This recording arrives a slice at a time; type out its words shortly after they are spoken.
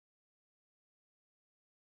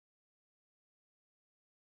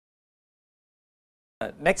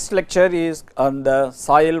Next lecture is on the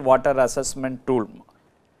soil water assessment tool.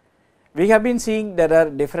 We have been seeing there are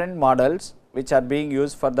different models which are being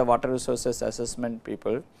used for the water resources assessment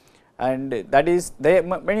people, and that is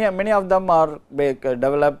many of them are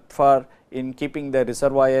developed for in keeping the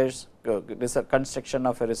reservoirs, construction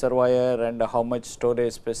of a reservoir and how much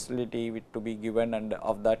storage facility to be given and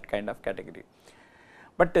of that kind of category.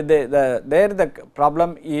 But the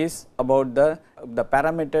problem is about the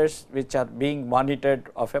parameters which are being monitored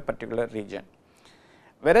of a particular region.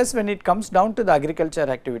 Whereas when it comes down to the agriculture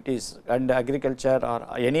activities and agriculture or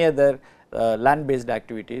any other land based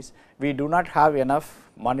activities, we do not have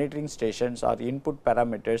enough monitoring stations or input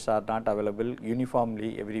parameters are not available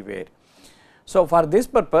uniformly everywhere. So, for this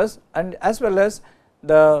purpose and as well as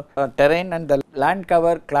the terrain and the land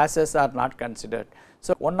cover classes are not considered.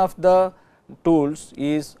 So, one of the tools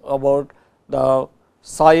is about the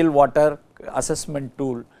soil water assessment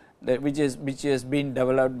tool which has been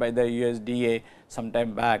developed by the USDA some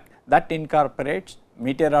time back, that incorporates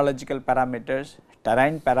meteorological parameters,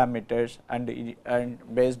 terrain parameters, and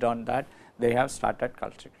based on that they have started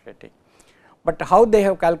calculating. But how they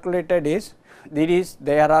have calculated is it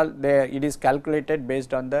is calculated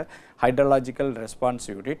based on the hydrological response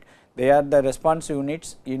unit. The response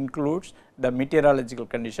units includes the meteorological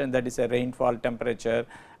condition, that is a rainfall, temperature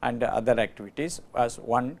and other activities as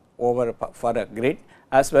one over for a grid,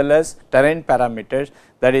 as well as terrain parameters,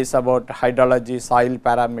 that is about hydrology, soil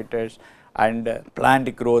parameters and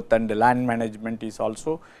plant growth and land management is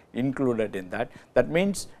also included in that. That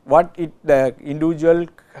means what the individual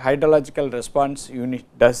hydrological response unit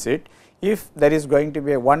does it, if there is going to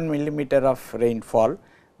be a 1 millimeter of rainfall,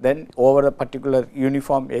 then over a particular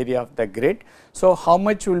uniform area of the grid. So, how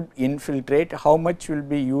much will infiltrate, how much will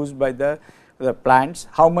be used by the plants,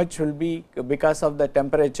 how much will be because of the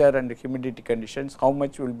temperature and humidity conditions, how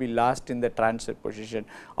much will be lost in the transit position.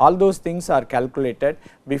 All those things are calculated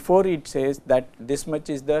before it says that this much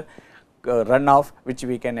is the runoff which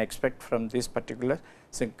we can expect from this particular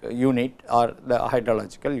unit or the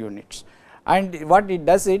hydrological units. And what it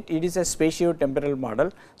does it is a spatio-temporal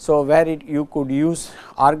model. So, where you could use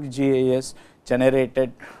ArcGIS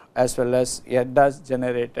generated as well as ERDAS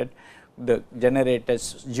generated, the generated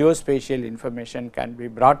geospatial information can be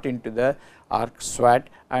brought into the SWAT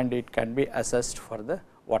and it can be assessed for the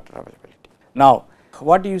water availability. Now,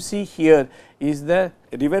 what you see here is the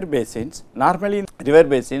river basins. Normally in river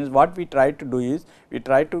basins what we try to do is we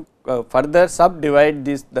try to further subdivide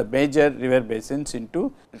the major river basins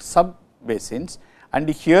into sub basins, and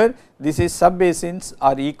here this is sub basins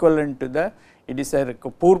are equivalent to the, it is a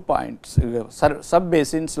pour points sub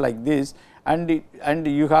basins like this, and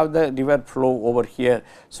you have the river flow over here.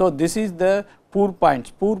 So, this is the pour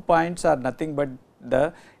points. Pour points are nothing but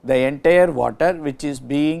the entire water which is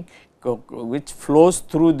being which flows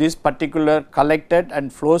through this particular collected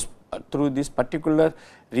and flows through this particular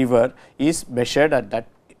river is measured at that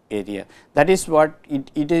area. That is what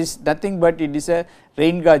it is, nothing but it is a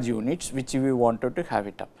rain gauge units which we wanted to have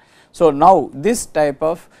it up. So, now this type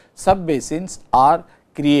of sub basins are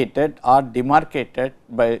created or demarcated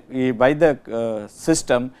by the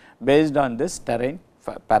system based on this terrain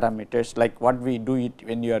parameters, like what we do it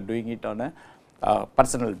when you are doing it on a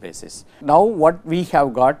personal basis. Now, what we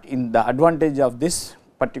have got in the advantage of this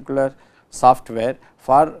particular software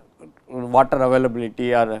for water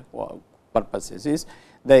availability or purposes is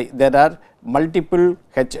there are multiple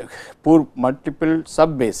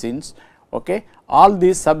sub basins. Okay. All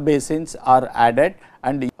these sub basins are added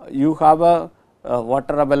and you have a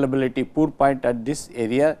water availability pour point at this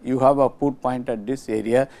area, you have a pour point at this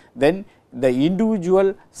area, then the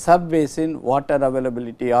individual sub basin water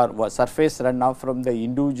availability or surface runoff from the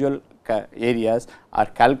individual areas are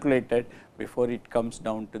calculated before it comes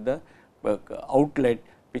down to the outlet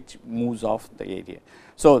which moves off the area.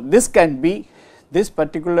 So, this can be, this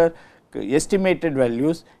particular estimated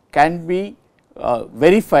values can be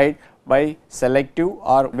verified by selective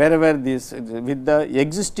or wherever this with the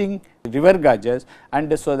existing river gauges,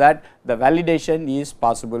 and so that the validation is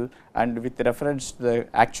possible and with reference to the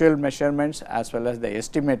actual measurements as well as the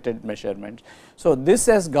estimated measurements. So, this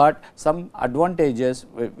has got some advantages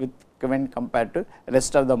with when compared to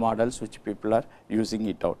rest of the models which people are using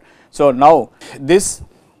it out. So, now this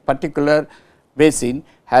particular basin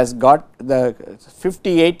has got the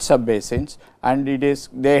 58 sub basins and it is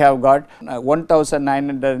they have got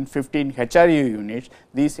 1915 HRU units.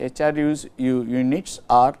 These HRU units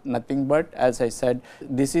are nothing but, as I said,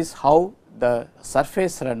 this is how the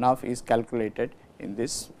surface runoff is calculated in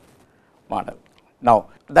this model. Now,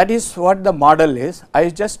 that is what the model is. I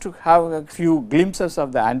just to have a few glimpses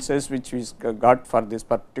of the answers which we got for this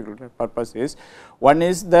particular purpose is, one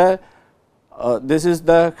is the this is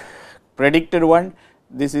the predicted one,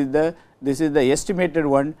 this is the estimated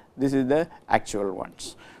one, this is the actual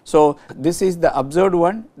ones. So, this is the observed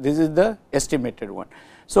one, this is the estimated one.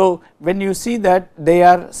 So, when you see that they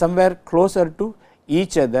are somewhere closer to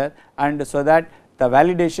each other, and so that the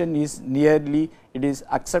validation is nearly, it is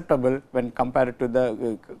acceptable when compared to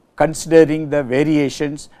the considering the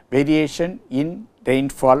variation in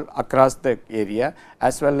rainfall across the area,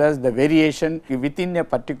 as well as the variation within a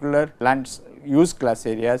particular land use class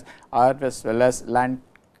areas, or as well as land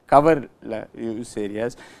cover use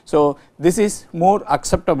areas. So, this is more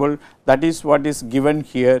acceptable, that is what is given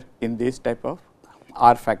here in this type of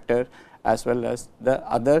R factor, as well as the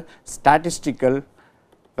other statistical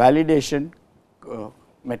validation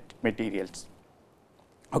materials.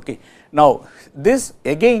 Okay. Now, this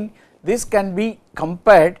again, this can be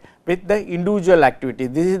compared with the individual activity.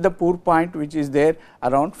 This is the pour point which is there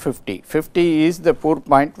around 50. 50 is the pour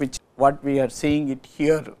point which what we are seeing it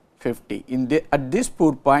here 50. In the at this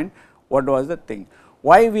pour point, what was the thing?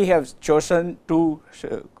 Why we have chosen to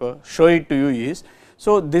show it to you is,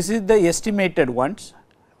 so this is the estimated ones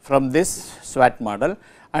from this SWAT model,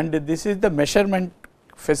 and this is the measurement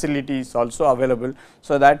facility is also available,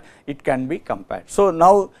 so that it can be compared. So,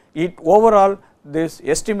 now it overall this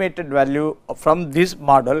estimated value from this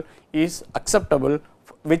model is acceptable,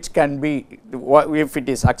 which can be, if it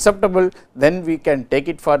is acceptable, then we can take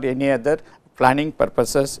it for any other planning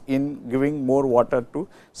purposes in giving more water to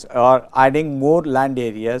or adding more land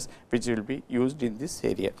areas which will be used in this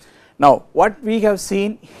area. Now, what we have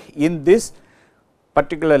seen in this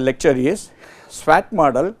particular lecture is SWAT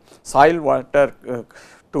model, soil water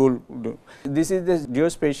tool. This is the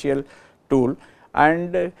geospatial tool,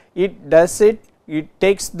 and it does it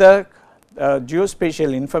takes the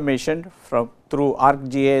geospatial information from through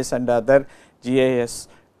ArcGIS and other GIS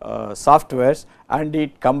softwares, and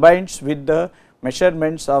it combines with the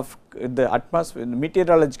measurements of the atmosphere,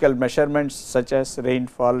 meteorological measurements such as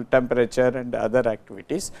rainfall, temperature and other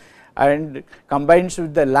activities, and combines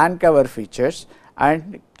with the land cover features,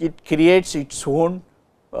 and it creates its own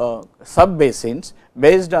sub basins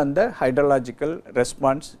based on the hydrological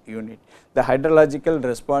response unit. The hydrological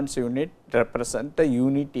response unit represent the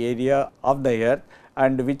unit area of the earth,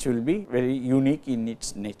 and which will be very unique in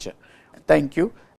its nature. Thank you.